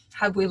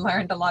 have we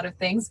learned a lot of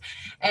things.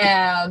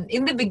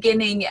 In the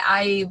beginning,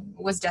 I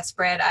was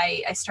desperate.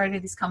 I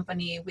started this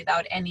company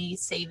without any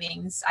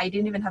savings. I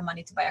didn't even have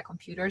money to buy a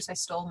computer, so I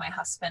stole my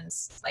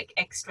husband's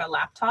extra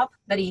laptop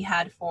that he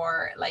had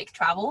for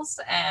travels.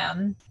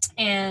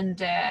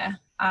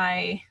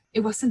 It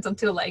wasn't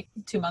until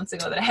 2 months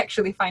ago that I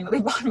actually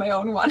finally bought my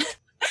own one.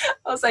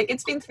 I was like,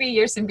 it's been 3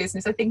 years in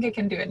business. I think I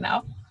can do it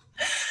now.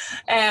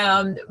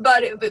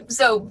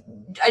 So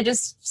I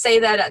just say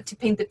that to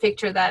paint the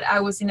picture that I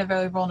was in a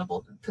very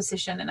vulnerable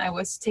position, and I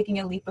was taking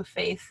a leap of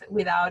faith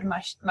without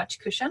much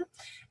cushion.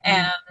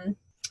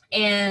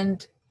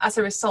 And as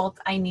a result,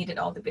 I needed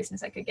all the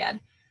business I could get.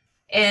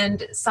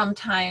 And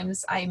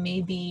sometimes I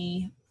may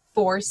be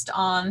forced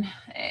on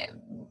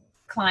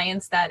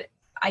clients that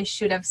I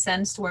should have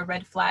sensed were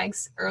red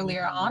flags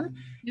earlier on.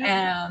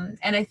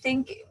 And I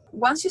think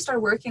once you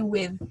start working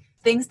with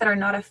things that are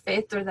not a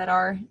fit or that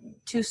are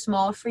too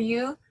small for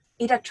you,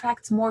 it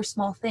attracts more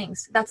small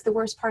things. That's the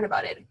worst part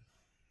about it.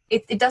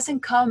 It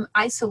doesn't come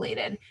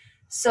isolated.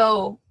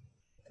 So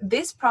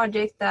this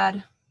project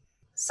that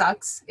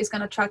sucks is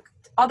going to attract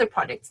other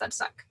projects that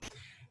suck.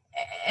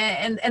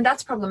 And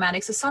that's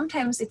problematic. So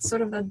sometimes it's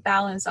sort of the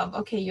balance of,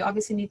 okay, you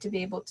obviously need to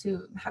be able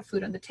to have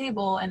food on the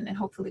table and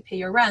hopefully pay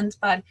your rent,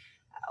 but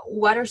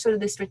what are sort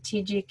of the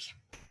strategic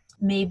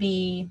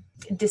maybe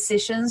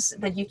decisions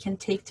that you can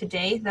take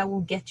today that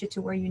will get you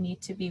to where you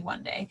need to be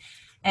one day?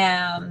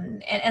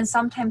 And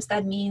sometimes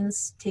that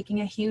means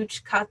taking a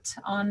huge cut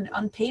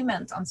on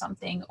payment on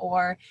something,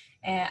 or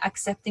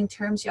accepting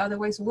terms you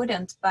otherwise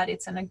wouldn't, but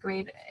it's a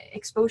great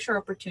exposure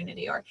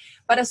opportunity.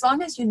 But as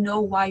long as you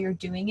know why you're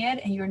doing it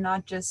and you're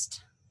not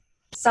just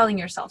selling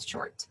yourself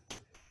short.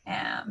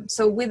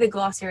 So with the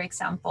Glossier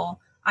example,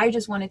 I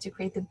just wanted to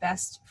create the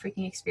best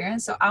freaking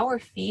experience. So our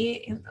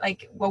fee,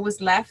 what was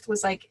left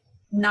was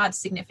not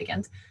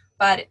significant.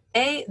 But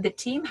the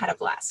team had a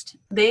blast.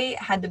 They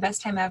had the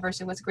best time ever,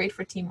 so it was great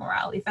for team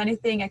morale. If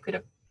anything, I could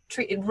have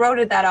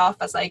wrote that off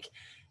as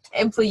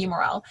employee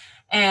morale.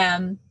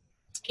 And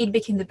it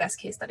became the best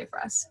case study for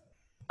us.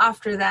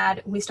 After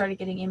that, we started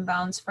getting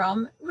inbounds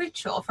from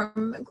Ritual,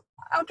 from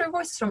Outdoor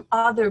Voices, from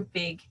other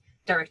big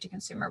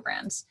direct-to-consumer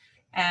brands.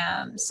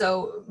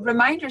 So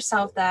remind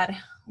yourself that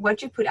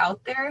what you put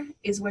out there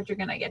is what you're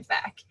going to get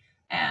back.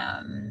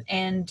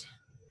 And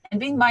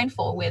being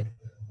mindful with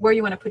where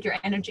you want to put your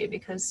energy,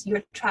 because you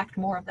attract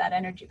more of that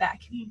energy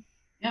back.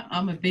 Yeah,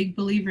 I'm a big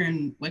believer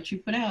in what you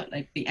put out.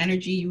 The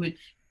energy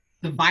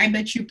the vibe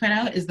that you put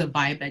out is the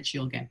vibe that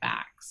you'll get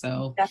back.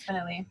 So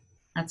definitely.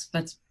 That's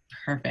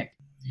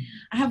perfect.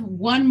 I have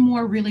one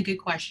more really good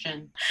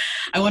question.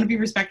 I want to be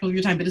respectful of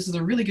your time, but this is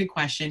a really good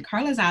question.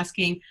 Carla's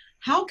asking,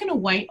 how can a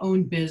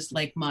white-owned biz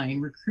like mine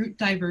recruit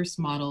diverse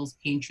models,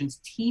 patrons,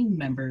 team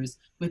members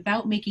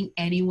without making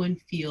anyone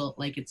feel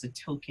like it's a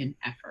token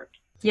effort?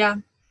 Yeah.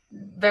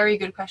 Very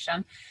good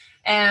question.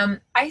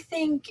 I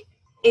think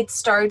it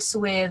starts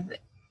with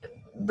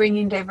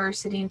bringing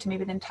diversity into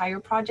maybe the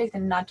entire project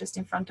and not just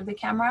in front of the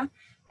camera.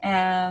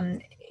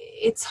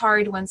 It's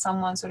hard when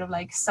someone sort of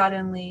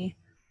suddenly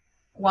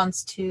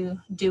wants to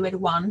do it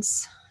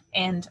once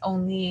and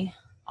only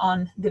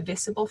on the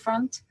visible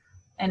front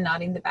and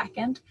not in the back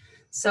end.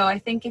 So I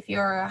think if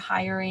you're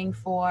hiring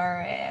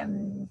for a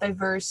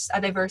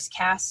diverse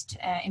cast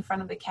in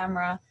front of the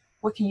camera,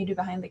 what can you do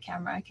behind the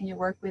camera? Can you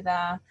work with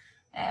a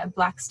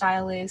Black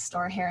stylist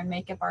or hair and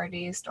makeup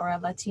artist or a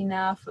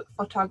Latina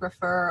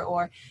photographer,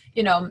 or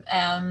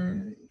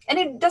and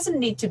it doesn't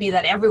need to be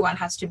that everyone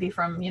has to be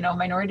from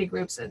minority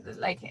groups.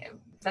 Like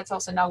that's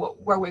also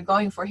not where we're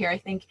going for here. I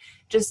think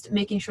just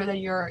making sure that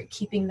you're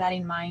keeping that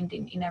in mind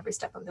in every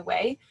step of the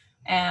way.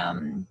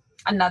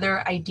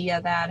 Another idea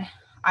that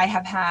I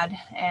have had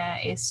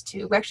is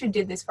we actually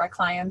did this for a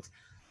client.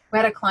 We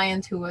had a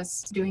client who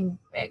was doing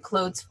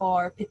clothes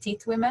for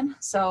petite women,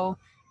 so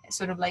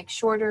sort of like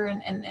shorter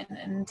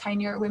and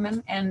tinier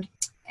women. And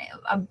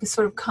a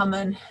sort of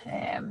common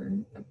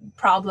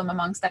problem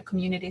amongst that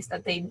community is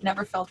that they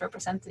never felt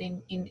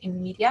represented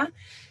in media,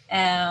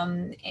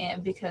 and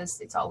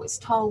because it's always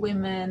tall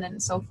women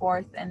and so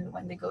forth. And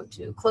when they go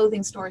to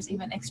clothing stores,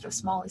 even extra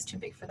small is too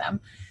big for them.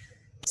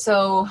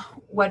 So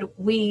what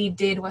we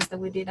did was that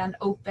we did an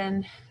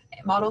open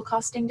model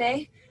casting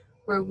day,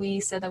 where we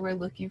said that we're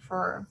looking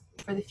for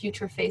the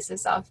future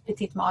faces of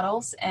petite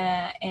models,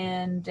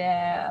 and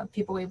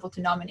people were able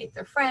to nominate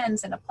their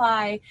friends and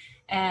apply,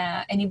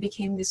 and it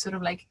became this sort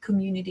of like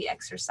community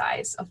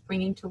exercise of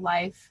bringing to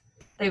life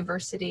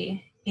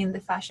diversity in the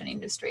fashion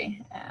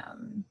industry.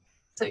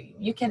 So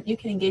you can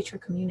engage your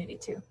community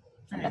too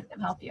and let them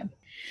help you.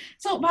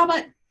 So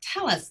Baba,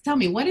 tell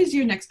me, what is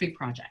your next big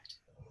project?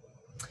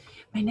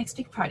 My next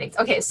big project.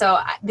 Okay, so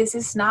this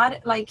is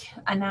not like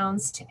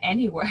announced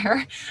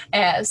anywhere,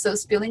 so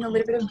spilling a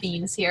little bit of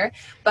beans here,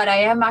 but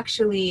I am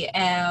actually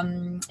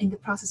in the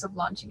process of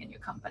launching a new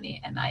company,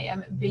 and I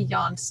am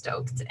beyond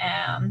stoked.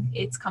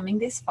 It's coming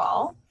this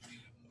fall.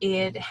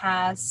 It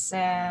has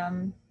a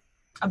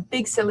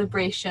big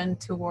celebration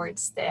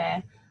towards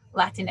the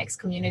Latinx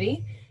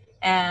community.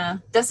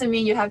 Doesn't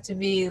mean you have to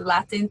be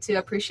Latin to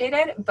appreciate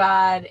it,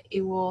 but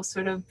it will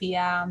sort of be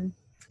a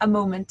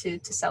moment to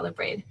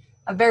celebrate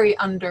a very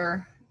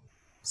underserved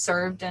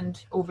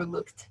and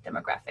overlooked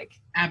demographic.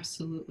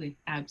 Absolutely.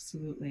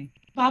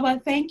 Baba,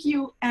 thank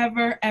you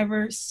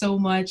ever so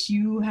much.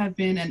 You have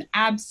been an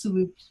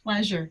absolute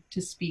pleasure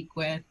to speak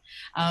with.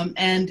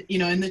 And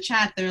in the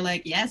chat, they're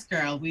like, yes,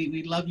 girl,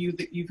 we love you.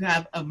 That you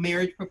have a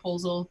marriage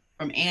proposal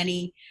from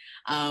Annie.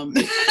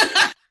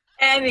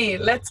 Annie,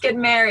 let's get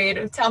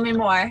married. Tell me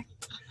more.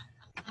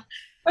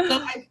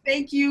 So I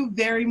thank you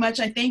very much.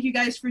 I thank you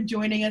guys for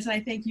joining us. And I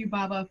thank you,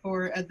 Baba,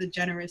 for the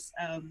generous,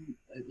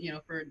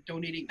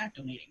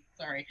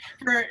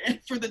 for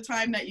for the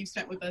time that you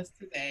spent with us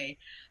today.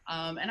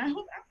 And I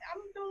hope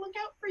I'm going to look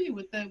out for you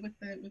with the.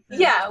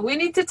 Yeah, we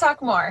need to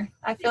talk more.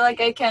 I feel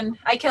like I can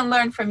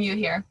learn from you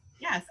here.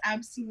 Yes,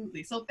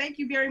 absolutely. So thank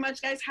you very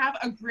much, guys. Have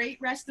a great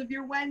rest of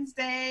your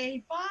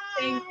Wednesday. Bye.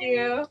 Thank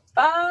you.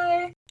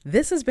 Bye.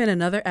 This has been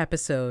another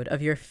episode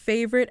of your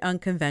favorite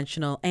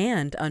unconventional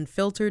and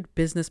unfiltered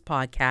business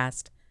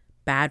podcast,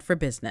 Bad for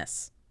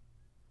Business.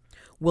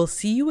 We'll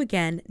see you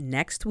again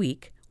next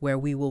week, where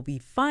we will be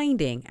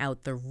finding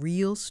out the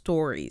real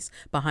stories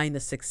behind the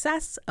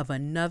success of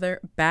another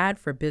Bad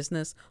for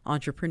Business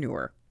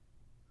entrepreneur.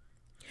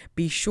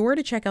 Be sure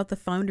to check out the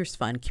Founders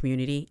Fund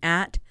community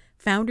at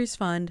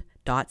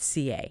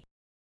foundersfund.ca.